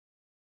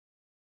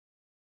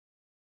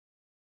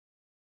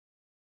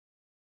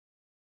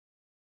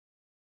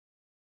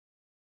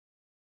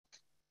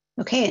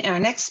Okay, our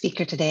next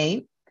speaker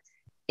today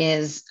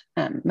is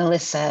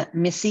Melissa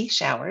Missy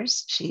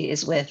Showers. She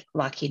is with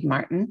Lockheed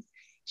Martin.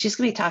 She's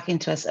going to be talking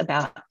to us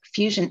about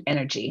fusion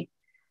energy.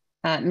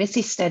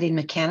 Missy studied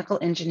mechanical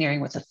engineering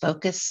with a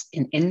focus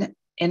in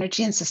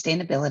energy and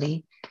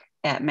sustainability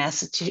at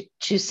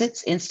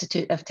Massachusetts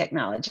Institute of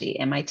Technology,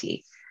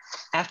 MIT.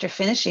 After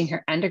finishing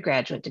her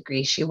undergraduate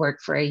degree, she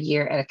worked for a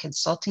year at a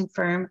consulting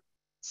firm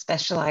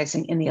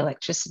specializing in the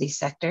electricity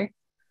sector,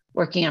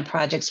 working on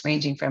projects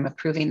ranging from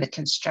approving the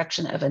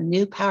construction of a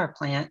new power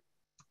plant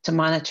to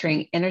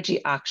monitoring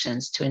energy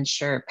auctions to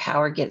ensure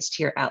power gets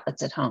to your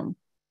outlets at home.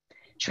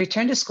 She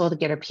returned to school to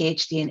get her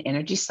PhD in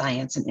energy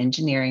science and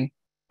engineering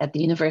at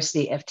the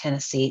University of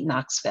Tennessee,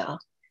 Knoxville,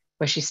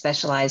 where she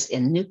specialized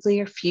in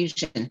nuclear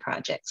fusion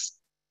projects.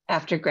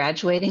 After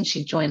graduating,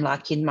 she joined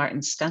Lockheed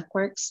Martin Skunk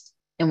Works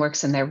and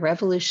works in their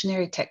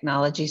Revolutionary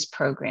Technologies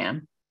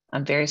program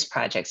on various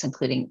projects,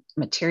 including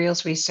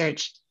materials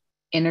research,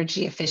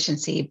 energy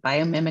efficiency,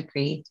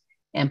 biomimicry,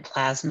 and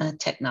plasma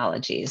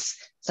technologies.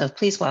 So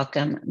please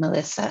welcome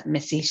Melissa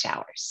Missy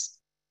Showers.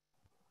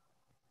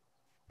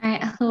 All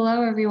right,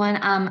 hello everyone.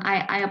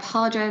 I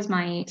apologize,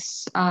 my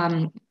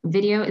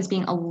video is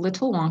being a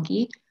little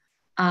wonky,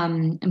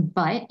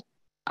 but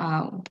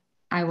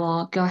I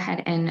will go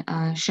ahead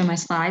and show my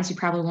slides. You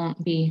probably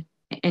won't be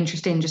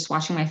interested in just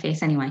watching my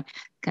face anyway,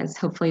 because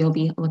hopefully you'll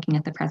be looking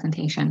at the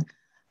presentation.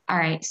 All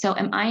right, so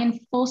am I in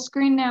full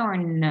screen now or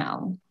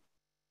no?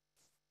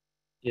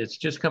 It's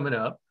just coming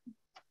up.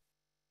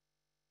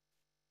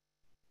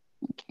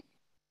 Okay.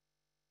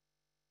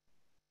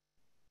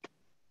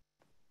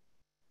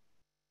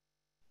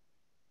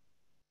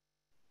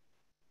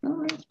 Oh,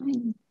 where's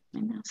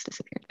my mouse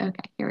disappeared?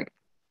 Okay, here we go.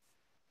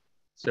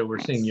 So we're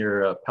seeing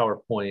your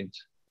PowerPoint.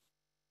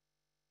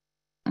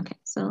 Okay,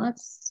 so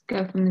let's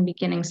go from the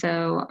beginning.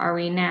 So are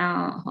we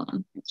now, hold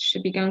on, it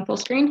should be going full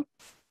screen.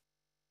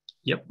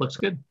 Yep, looks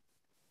good.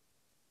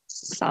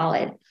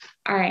 Solid.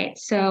 All right,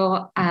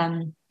 so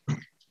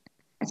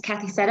as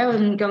Kathy said,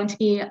 I'm going to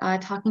be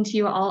talking to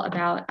you all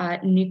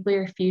about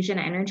nuclear fusion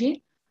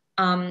energy.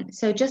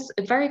 So just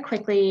very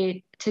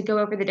quickly to go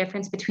over the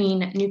difference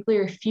between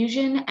nuclear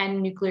fusion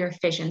and nuclear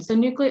fission. So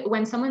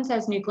when someone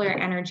says nuclear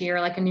energy or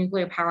like a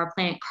nuclear power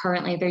plant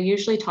currently, they're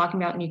usually talking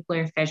about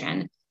nuclear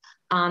fission.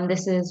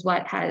 This is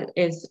what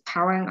is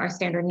powering our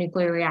standard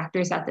nuclear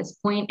reactors at this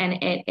point, and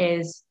it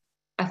is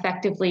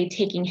effectively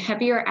taking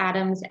heavier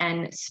atoms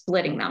and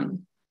splitting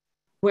them.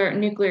 Where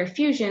nuclear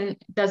fusion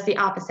does the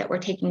opposite. We're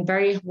taking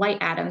very light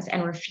atoms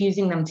and we're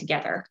fusing them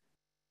together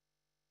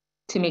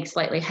to make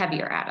slightly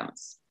heavier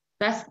atoms.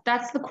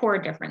 That's the core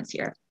difference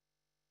here.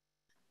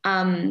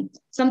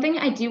 Something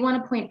I do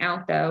want to point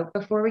out though,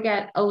 before we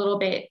get a little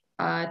bit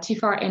too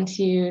far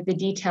into the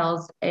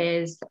details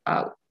is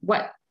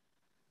what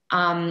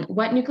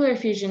nuclear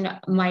fusion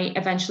might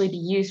eventually be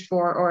used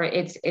for, or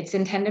its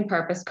intended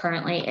purpose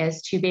currently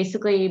is to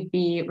basically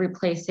be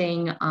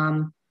replacing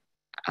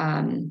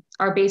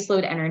our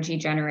baseload energy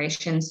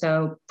generation,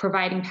 so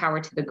providing power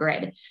to the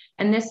grid.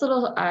 And this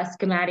little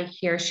schematic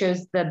here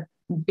shows the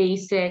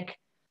basic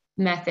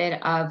method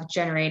of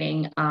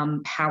generating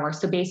power.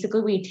 So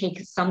basically we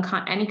take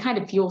any kind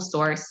of fuel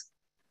source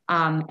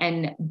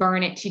and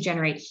burn it to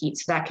generate heat.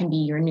 So that can be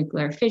your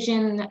nuclear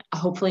fission,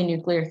 hopefully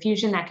nuclear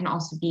fusion. That can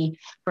also be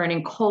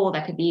burning coal,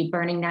 that could be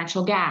burning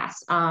natural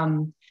gas,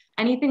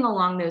 anything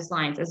along those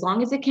lines. As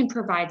long as it can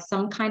provide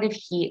some kind of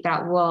heat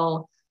that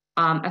will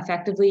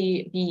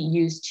effectively be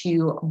used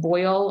to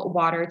boil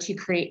water to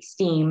create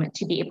steam,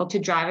 to be able to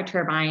drive a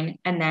turbine,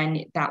 and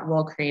then that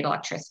will create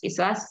electricity.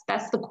 So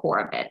that's the core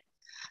of it.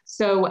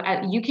 So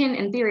you can,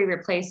 in theory,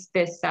 replace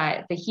this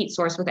the heat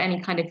source with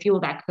any kind of fuel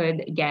that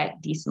could get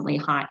decently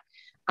hot.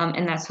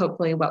 And that's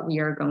hopefully what we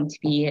are going to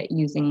be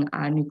using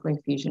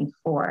nuclear fusion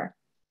for.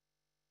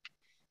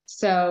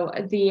 So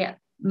the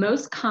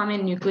most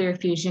common nuclear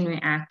fusion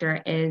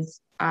reactor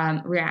is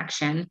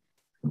reaction.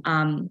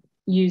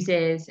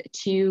 Uses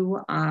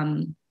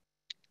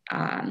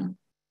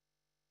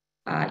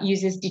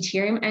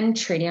deuterium and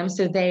tritium.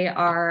 So they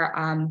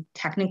are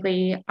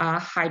technically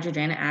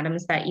hydrogen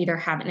atoms that either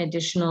have an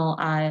additional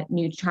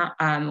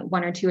neutron,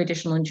 one or two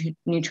additional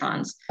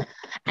neutrons.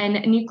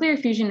 And nuclear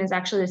fusion is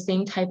actually the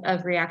same type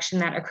of reaction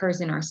that occurs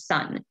in our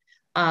sun.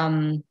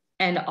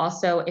 And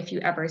also if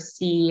you ever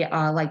see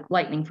like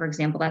lightning, for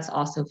example, that's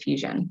also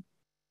fusion.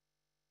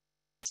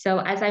 So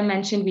as I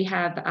mentioned, we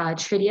have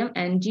tritium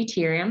and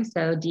deuterium,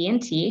 so D and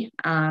T.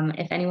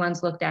 If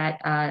anyone's looked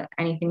at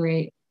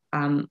anything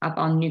up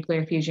on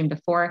nuclear fusion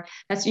before,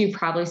 that's you've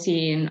probably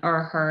seen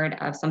or heard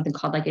of something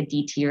called like a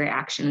DT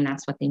reaction, and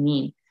that's what they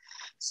mean.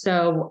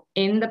 So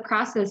in the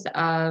process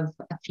of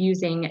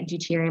fusing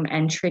deuterium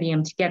and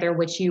tritium together,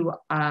 which you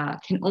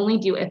can only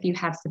do if you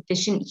have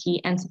sufficient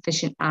heat and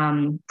sufficient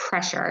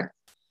pressure,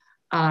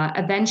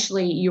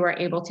 eventually you are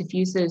able to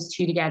fuse those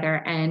two together.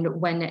 And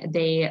when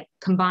they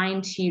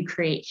combine to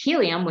create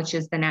helium, which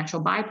is the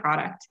natural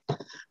byproduct,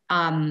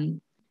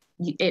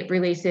 it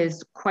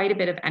releases quite a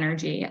bit of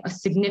energy,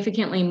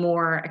 significantly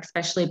more,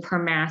 especially per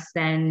mass,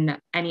 than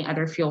any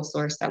other fuel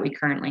source that we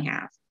currently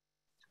have.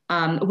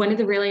 One of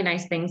the really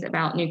nice things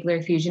about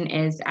nuclear fusion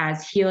is,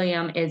 as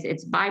helium is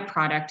its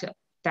byproduct,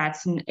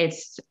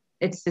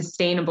 it's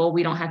sustainable.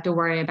 We don't have to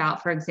worry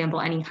about, for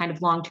example, any kind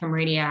of long-term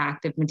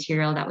radioactive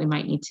material that we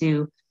might need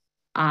to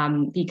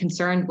be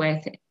concerned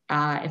with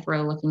if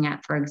we're looking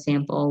at, for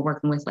example,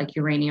 working with like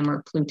uranium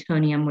or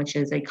plutonium, which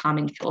is a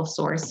common fuel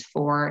source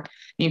for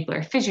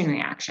nuclear fission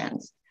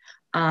reactions.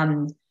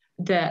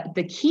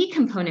 The key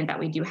component that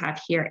we do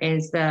have here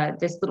is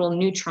this little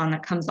neutron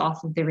that comes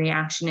off of the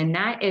reaction, and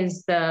that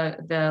is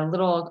the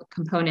little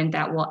component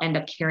that will end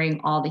up carrying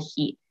all the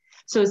heat.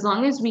 So as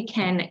long as we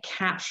can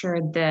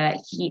capture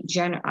the heat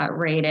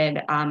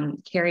generated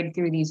carried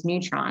through these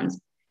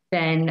neutrons,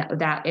 then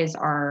that is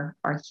our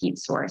heat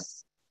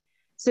source.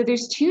 So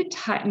there's two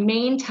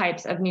main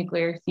types of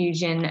nuclear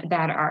fusion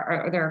that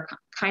they're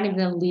kind of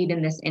the lead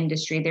in this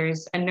industry.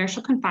 There's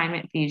inertial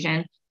confinement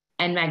fusion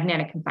and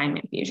magnetic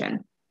confinement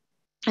fusion.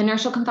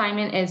 Inertial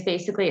confinement is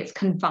basically it's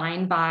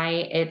confined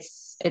by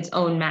its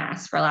own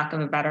mass, for lack of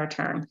a better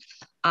term.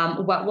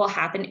 What will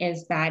happen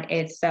is that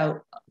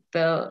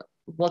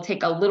we'll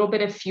take a little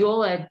bit of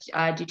fuel, a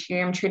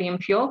deuterium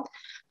tritium fuel,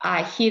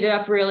 heat it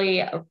up really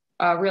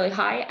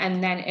high,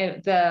 and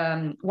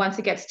then once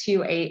it gets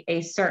to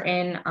a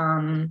certain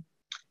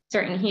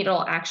heat,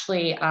 it'll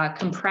actually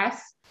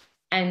compress,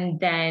 and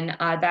then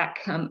that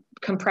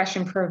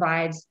compression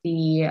provides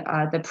the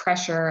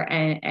pressure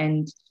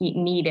and heat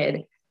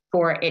needed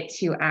for it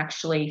to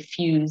actually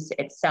fuse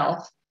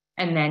itself,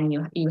 and then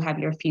you have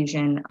your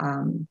fusion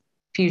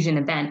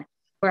event.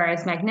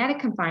 Whereas magnetic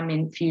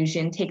confinement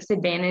fusion takes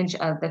advantage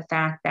of the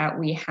fact that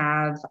we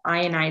have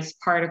ionized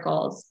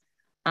particles.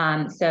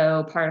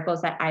 So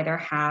particles that either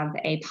have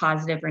a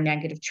positive or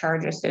negative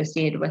charge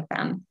associated with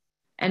them.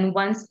 And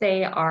once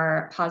they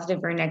are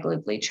positive or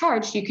negatively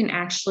charged, you can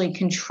actually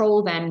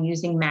control them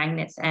using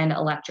magnets and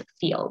electric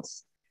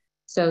fields.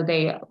 So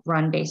they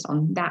run based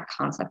on that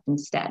concept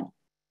instead.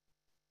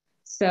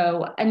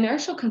 So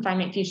inertial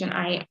confinement fusion,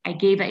 I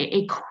gave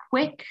a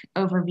quick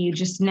overview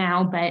just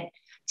now, but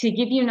to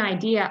give you an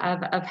idea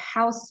of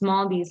how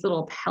small these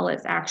little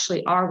pellets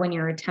actually are when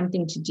you're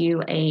attempting to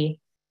do a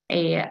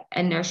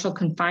inertial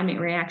confinement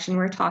reaction,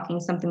 we're talking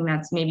something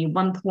that's maybe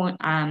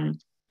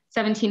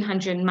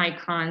 1,700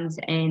 microns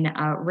in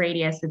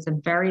radius. It's a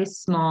very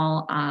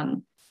small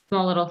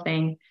little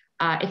thing.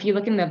 If you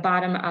look in the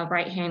bottom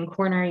right-hand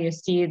corner, you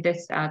see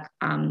this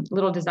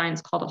little design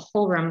is called a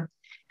Holram.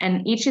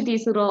 And each of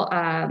these little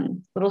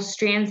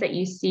strands that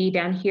you see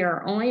down here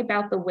are only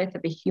about the width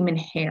of a human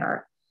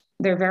hair.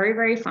 They're very,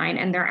 very fine,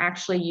 and they're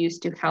actually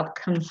used to help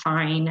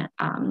confine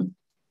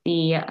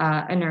the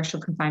inertial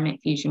confinement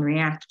fusion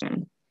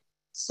reaction.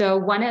 So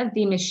one of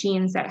the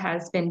machines that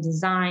has been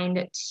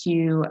designed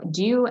to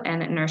do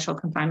an inertial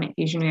confinement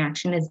fusion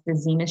reaction is the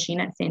Z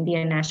machine at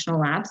Sandia National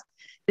Labs.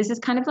 This is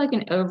kind of like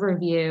an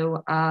overview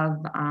of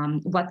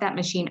what that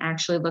machine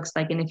actually looks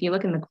like. And if you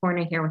look in the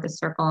corner here with the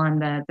circle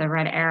and the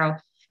red arrow,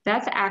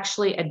 that's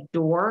actually a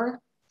door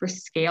for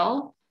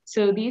scale.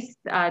 So these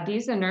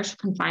inertial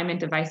confinement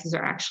devices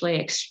are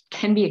actually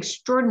can be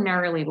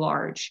extraordinarily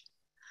large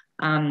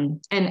and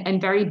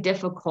very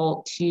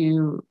difficult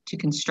to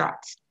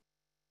construct.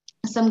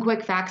 Some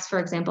quick facts, for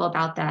example,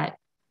 about that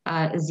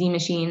Z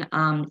machine.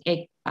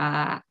 It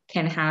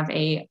can have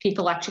a peak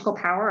electrical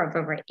power of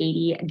over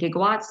 80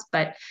 gigawatts.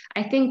 But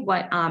I think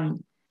what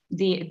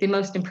the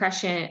most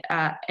impressive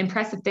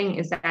thing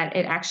is that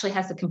it actually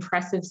has a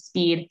compressive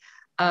speed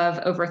of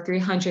over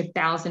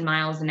 300,000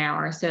 miles an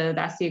hour. So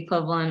that's the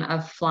equivalent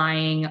of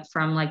flying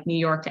from like New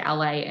York to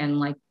LA in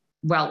like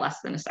well less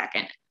than a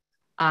second.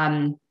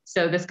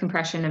 So this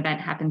compression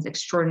event happens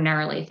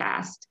extraordinarily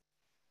fast.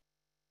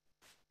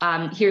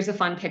 Here's a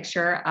fun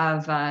picture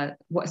of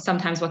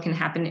sometimes what can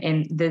happen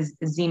in the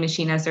Z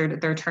machine as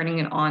they're turning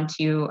it on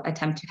to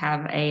attempt to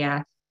have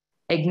a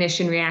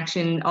ignition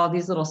reaction. All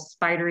these little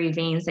spidery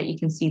veins that you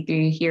can see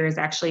through here is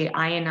actually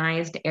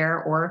ionized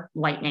air or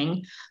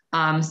lightning,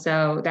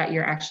 so that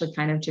you're actually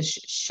kind of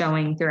just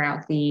showing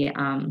throughout the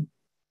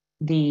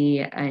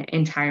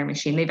entire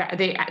machine.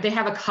 They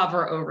have a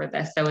cover over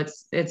this, so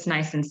it's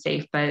nice and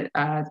safe. But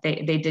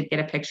they did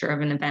get a picture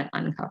of an event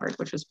uncovered,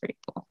 which was pretty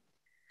cool.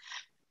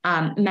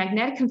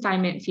 Magnetic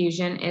confinement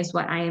fusion is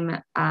what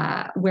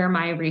where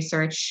my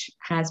research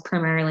has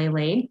primarily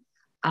laid.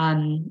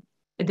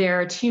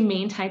 There are two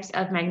main types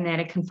of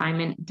magnetic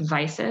confinement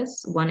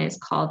devices. One is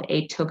called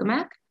a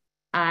tokamak,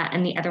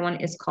 and the other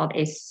one is called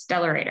a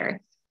stellarator.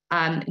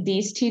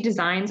 These two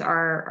designs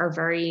are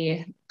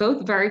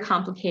both very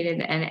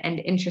complicated and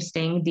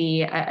interesting.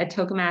 A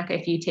tokamak,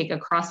 if you take a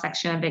cross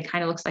section of it,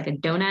 kind of looks like a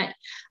donut.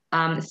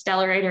 The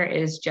stellarator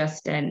is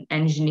just an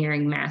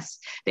engineering mess.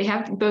 They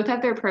both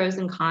have their pros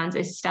and cons. A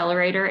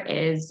stellarator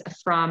is,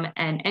 from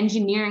an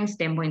engineering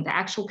standpoint, the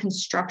actual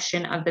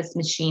construction of this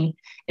machine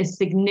is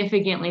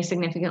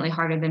significantly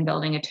harder than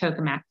building a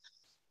tokamak.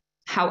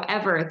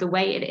 However, the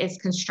way it is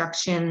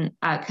constructed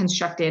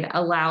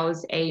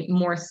allows a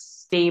more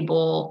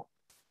stable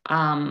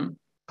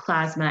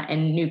plasma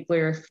and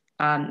nuclear.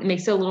 It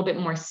makes it a little bit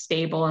more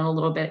stable and a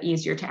little bit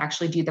easier to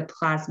actually do the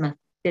plasma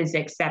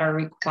physics that are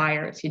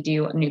required to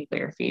do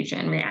nuclear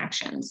fusion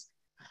reactions.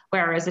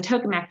 Whereas a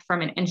tokamak,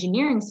 from an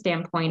engineering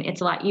standpoint,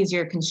 it's a lot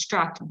easier to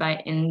construct,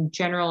 but in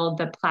general,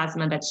 the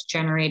plasma that's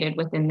generated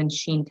within the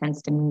machine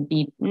tends to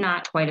be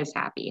not quite as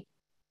happy.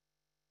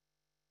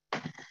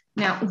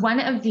 Now, one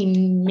of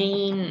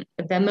the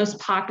most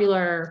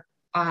popular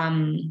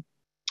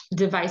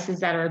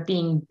devices that are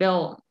being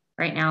built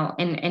right now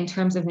in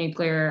terms of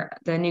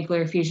the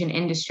nuclear fusion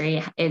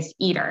industry is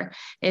ITER.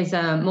 Is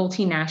a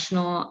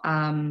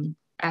multinational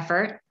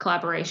effort,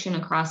 collaboration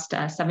across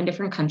 7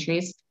 different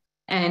countries.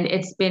 And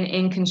it's been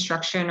in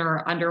construction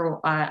or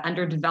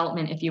under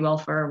development, if you will,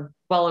 for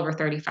well over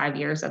 35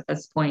 years at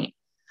this point.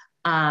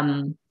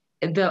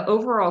 The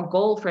overall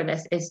goal for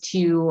this is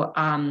to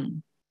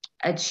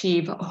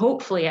achieve,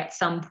 hopefully at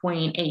some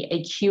point,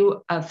 a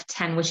Q of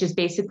 10, which is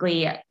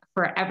basically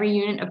for every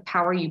unit of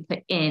power you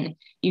put in,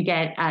 you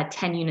get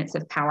 10 units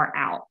of power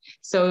out.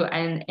 So,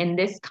 and in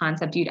this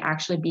concept, you'd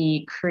actually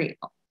be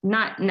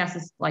not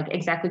necessarily like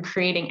exactly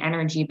creating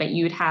energy, but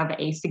you'd have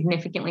a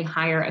significantly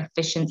higher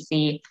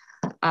efficiency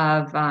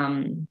of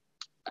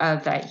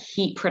that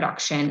heat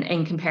production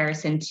in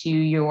comparison to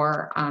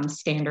your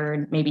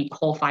standard, maybe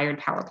coal-fired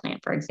power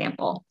plant, for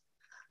example.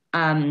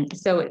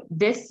 So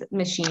this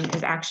machine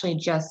is actually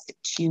just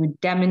to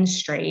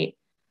demonstrate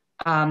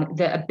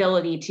the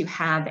ability to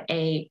have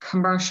a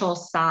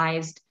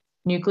commercial-sized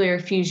nuclear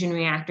fusion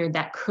reactor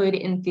that could,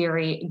 in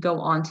theory, go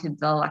onto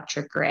the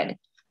electric grid.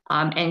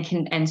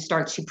 And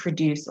start to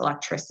produce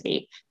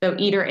electricity. Though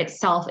ITER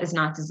itself is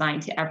not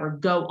designed to ever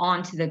go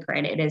onto the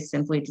grid, it is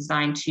simply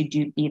designed to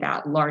be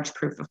that large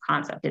proof of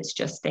concept. It's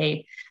just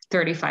a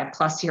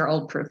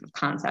 35-plus-year-old proof of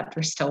concept.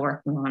 We're still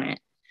working on it.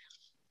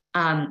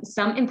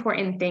 Some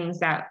important things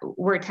that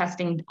we're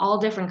testing, all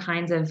different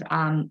kinds of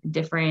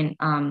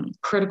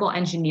critical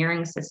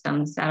engineering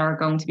systems that are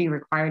going to be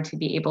required to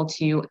be able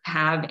to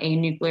have a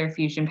nuclear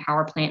fusion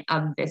power plant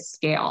of this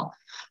scale.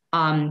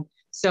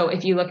 So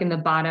if you look in the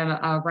bottom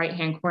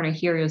right-hand corner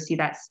here, you'll see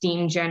that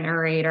steam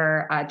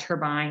generator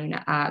turbine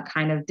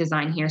kind of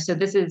design here. So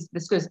this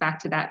goes back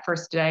to that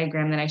first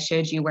diagram that I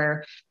showed you,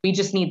 where we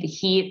just need the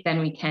heat, then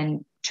we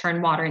can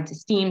turn water into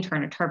steam,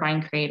 turn a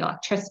turbine, create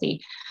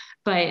electricity.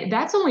 But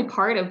that's only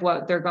part of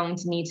what they're going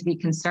to need to be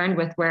concerned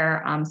with,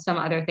 where some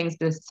other things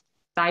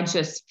besides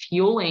just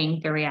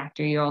fueling the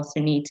reactor, you also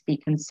need to be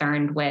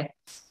concerned with.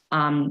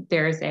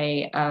 There's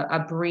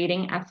a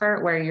breeding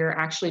effort where you're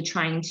actually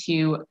trying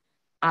to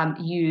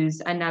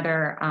use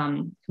another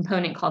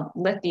component called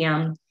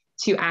lithium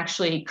to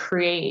actually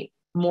create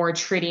more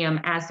tritium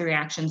as the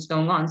reaction's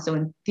going on. So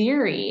in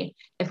theory,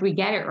 if we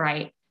get it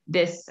right,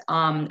 this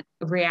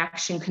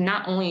reaction could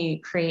not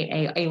only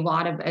create a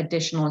lot of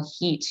additional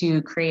heat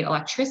to create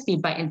electricity,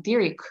 but in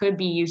theory, it could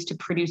be used to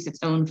produce its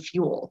own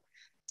fuel.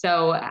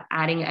 So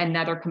adding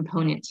another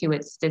component to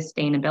its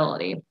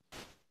sustainability.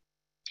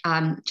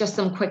 Just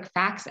some quick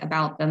facts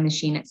about the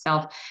machine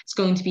itself. It's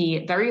going to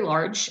be very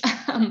large,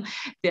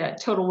 the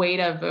total weight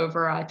of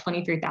over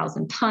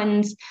 23,000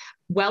 tons,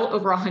 well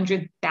over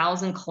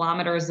 100,000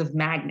 kilometers of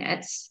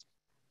magnets,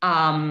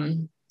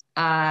 plasma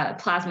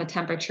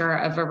temperature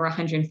of over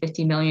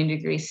 150 million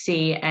degrees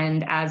C.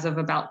 And as of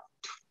about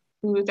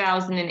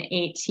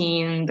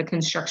 2018, the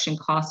construction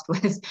cost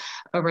was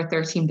over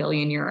 13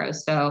 billion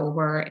euros. So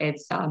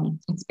it's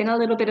been a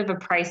little bit of a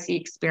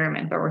pricey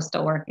experiment, but we're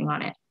still working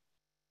on it.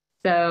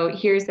 So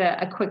here's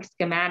a quick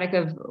schematic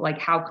of like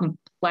how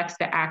complex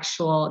the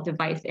actual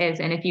device is.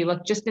 And if you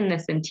look just in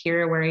this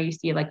interior where you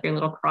see like your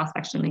little cross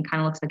section, it kind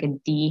of looks like a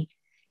D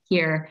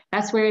here,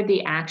 that's where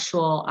the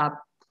actual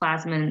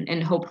plasma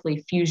and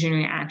hopefully fusion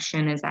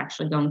reaction is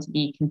actually going to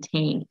be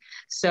contained.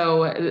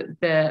 So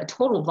the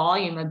total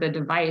volume of the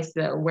device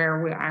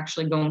where we're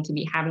actually going to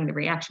be having the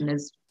reaction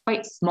is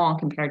quite small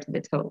compared to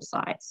the total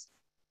size.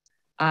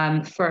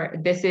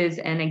 This is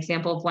an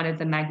example of one of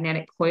the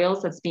magnetic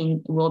coils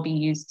will be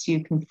used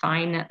to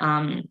confine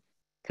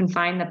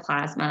the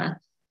plasma.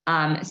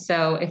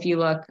 So if you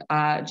look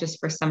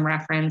just for some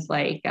reference,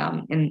 like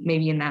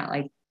maybe in that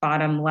like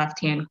bottom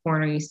left-hand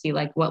corner, you see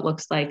like what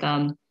looks like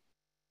a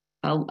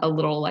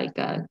little like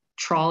a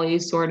trolley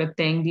sort of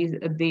thing.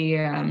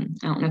 I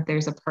don't know if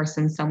there's a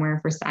person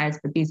somewhere for size,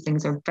 but these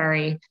things are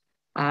very,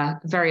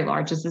 very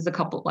large. This is a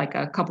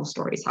couple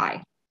stories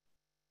high.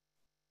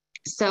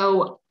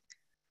 So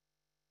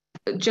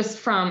just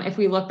if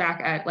we look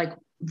back at like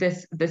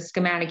this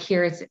schematic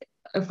here,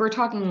 if we're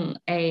talking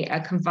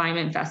a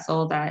confinement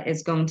vessel that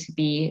is going to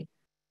be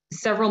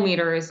several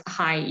meters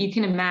high, you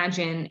can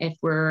imagine if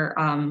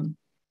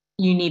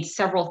you need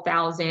several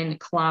thousand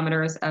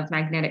kilometers of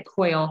magnetic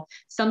coil.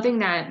 Something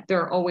that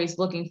they're always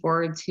looking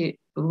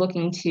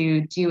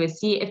to do is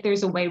see if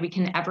there's a way we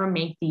can ever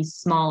make these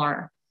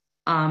smaller.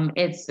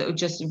 It's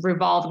just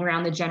revolving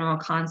around the general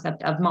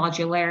concept of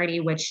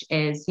modularity, which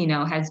is,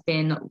 has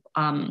been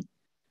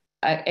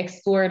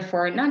explored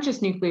for not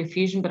just nuclear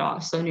fusion, but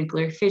also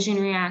nuclear fission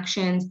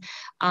reactions,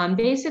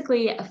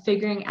 basically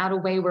figuring out a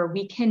way where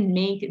we can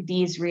make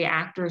these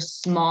reactors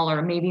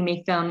smaller, maybe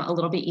make them a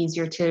little bit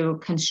easier to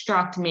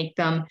construct, make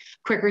them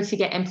quicker to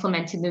get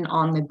implemented and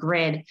on the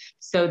grid,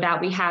 so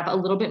that we have a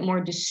little bit more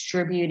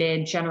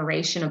distributed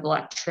generation of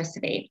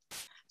electricity.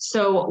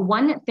 So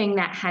one thing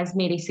that has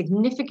made a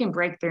significant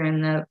breakthrough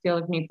in the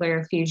field of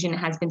nuclear fusion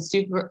has been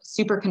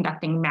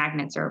superconducting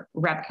magnets, or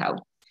REBCO.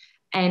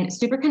 And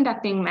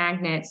superconducting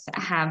magnets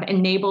have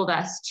enabled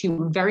us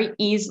to very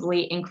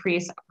easily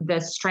increase the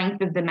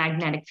strength of the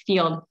magnetic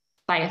field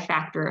by a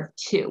factor of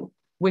 2,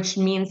 which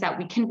means that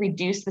we can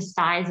reduce the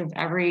size of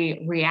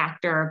every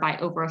reactor by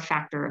over a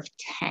factor of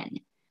 10.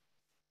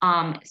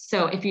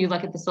 So if you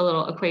look at this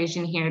little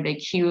equation here, the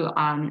Q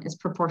is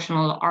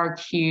proportional to R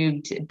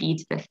cubed B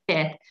to the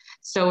 5th.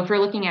 So if we're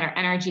looking at our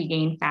energy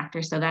gain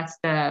factor, so that's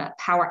the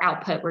power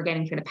output we're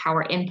getting for the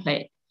power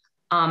input,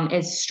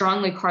 is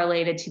strongly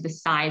correlated to the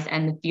size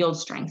and the field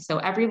strength. So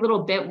every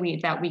little bit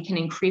that we can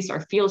increase our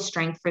field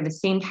strength for the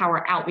same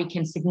power out, we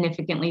can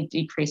significantly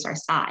decrease our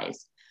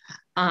size.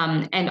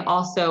 And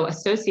also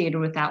associated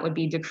with that would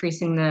be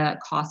decreasing the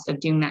cost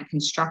of doing that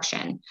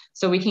construction.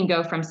 So we can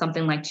go from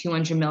something like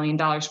 $200 million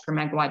per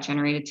megawatt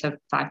generated to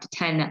 $5 to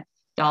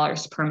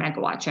 $10 per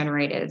megawatt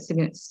generated. It's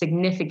a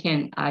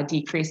significant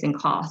decrease in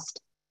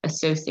cost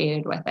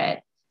associated with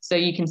it. So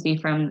you can see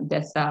from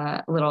this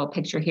little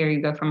picture here,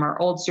 you go from our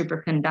old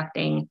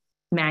superconducting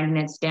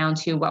magnets down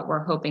to what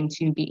we're hoping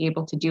to be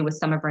able to do with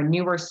some of our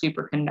newer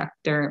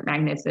superconductor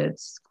magnets.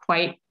 It's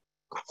quite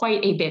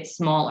a bit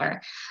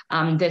smaller.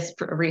 This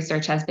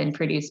research has been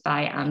produced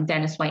by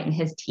Dennis White and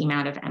his team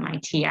out of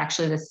MIT.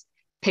 Actually, this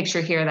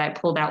picture here that I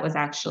pulled out was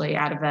actually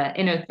out of an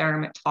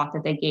Inotherm talk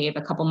that they gave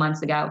a couple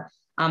months ago.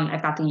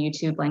 I've got the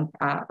YouTube link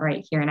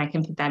right here, and I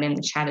can put that in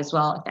the chat as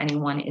well if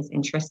anyone is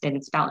interested.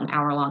 It's about an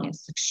hour long.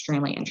 It's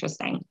extremely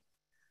interesting.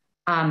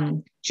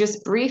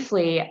 Just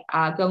briefly,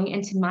 going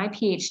into my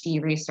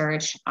PhD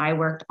research, I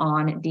worked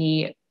on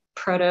the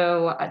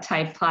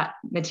prototype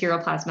material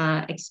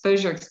plasma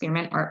exposure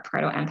experiment, or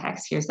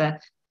proto-MPEX. Here's a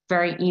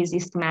very easy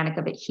schematic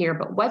of it here.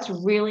 But what's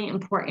really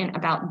important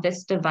about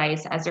this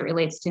device as it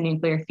relates to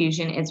nuclear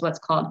fusion is what's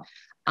called,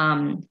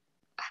 oh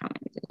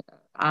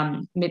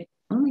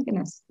my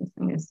goodness, this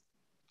thing is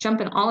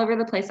jumping all over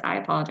the place. I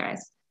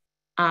apologize.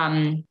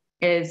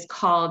 Is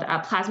called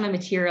plasma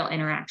material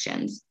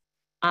interactions,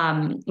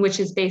 which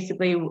is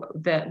basically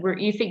where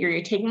you figure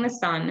you're taking the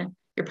sun,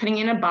 you're putting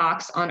it in a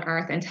box on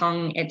Earth and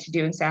telling it to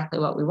do exactly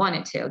what we want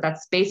it to.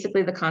 That's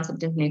basically the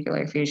concept of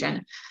nuclear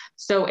fusion.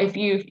 So if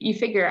you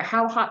figure out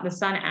how hot the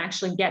sun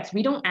actually gets,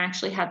 we don't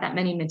actually have that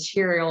many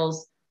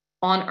materials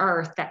on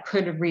Earth that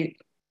could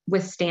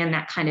withstand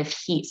that kind of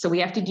heat. So we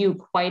have to do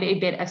quite a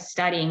bit of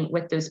studying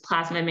with those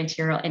plasma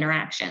material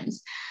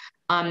interactions.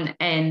 And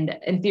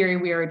in theory,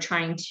 we are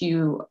trying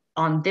to,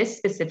 on this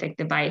specific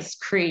device,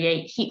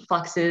 create heat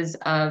fluxes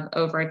of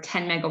over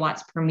 10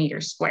 megawatts per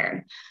meter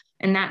squared.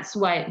 And that's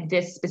what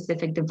this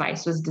specific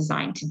device was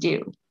designed to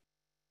do.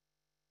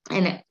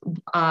 And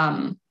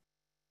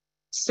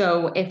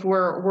so if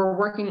we're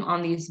working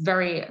on these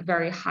very,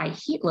 very high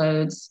heat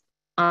loads,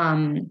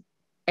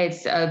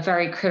 it's a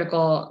very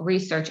critical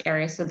research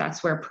area. So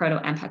that's where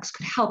proto-MPEX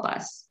could help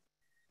us.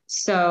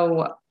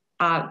 So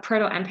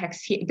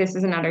proto-MPEX, this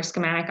is another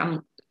schematic.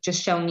 I'm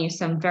just showing you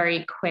some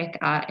very quick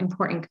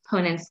important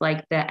components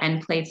like the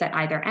end plates at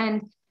either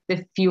end.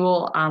 The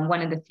fuel,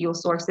 one of the fuel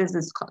sources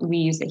is, we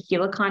use a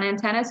helicon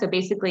antenna. So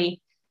basically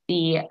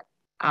the,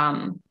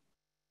 let's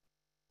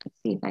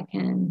see if I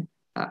can,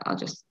 I'll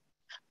just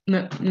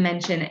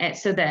mention it.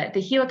 So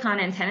the helicon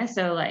antenna,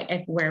 so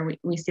like where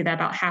we see that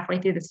about halfway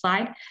through the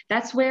slide,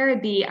 that's where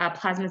the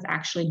plasma is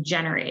actually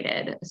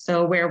generated.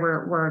 So where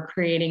we're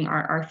creating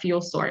our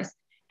fuel source.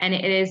 And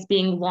it is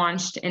being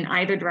launched in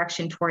either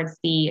direction towards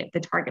the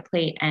target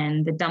plate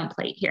and the dump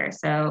plate here.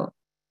 So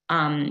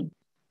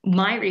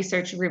my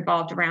research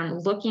revolved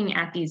around looking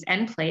at these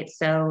end plates.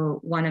 So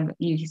one of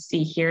you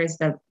see here is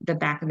the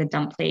back of the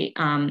dump plate.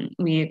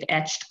 We've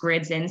etched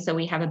grids in, so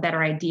we have a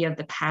better idea of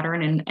the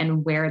pattern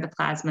and where the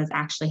plasma is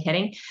actually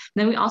hitting. And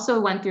then we also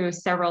went through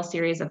several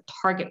series of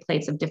target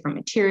plates of different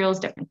materials,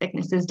 different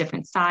thicknesses,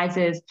 different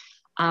sizes.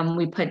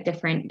 We put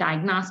different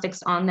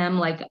diagnostics on them,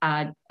 like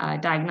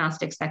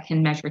diagnostics that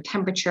can measure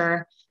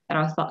temperature, that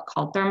are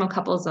called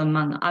thermocouples,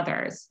 among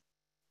others.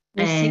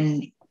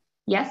 And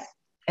yes?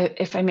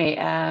 If I may,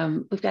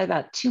 we've got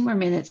about 2 more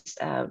minutes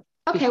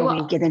before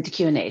we get into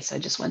Q&A. So I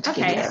just want to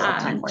give you that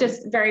time.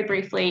 Just very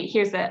briefly,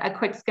 here's a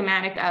quick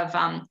schematic of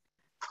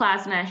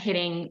plasma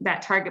hitting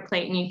that target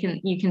plate, and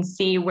you can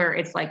see where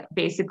it's like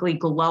basically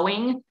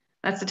glowing.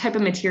 That's the type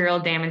of material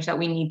damage that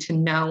we need to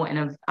know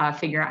and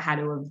figure out how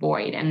to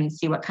avoid and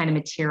see what kind of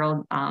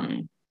material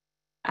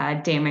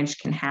damage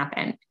can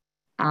happen.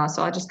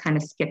 So I'll just kind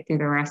of skip through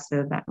the rest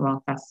of that.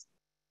 Well, that's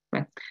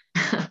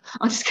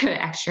I'll just go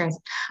to extras.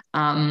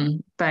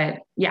 But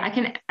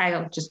yeah,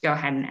 I'll just go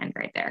ahead and end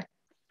right there.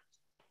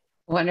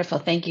 Wonderful.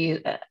 Thank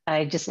you.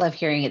 I just love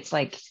hearing it's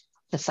like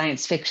the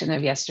science fiction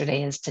of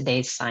yesterday is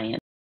today's science.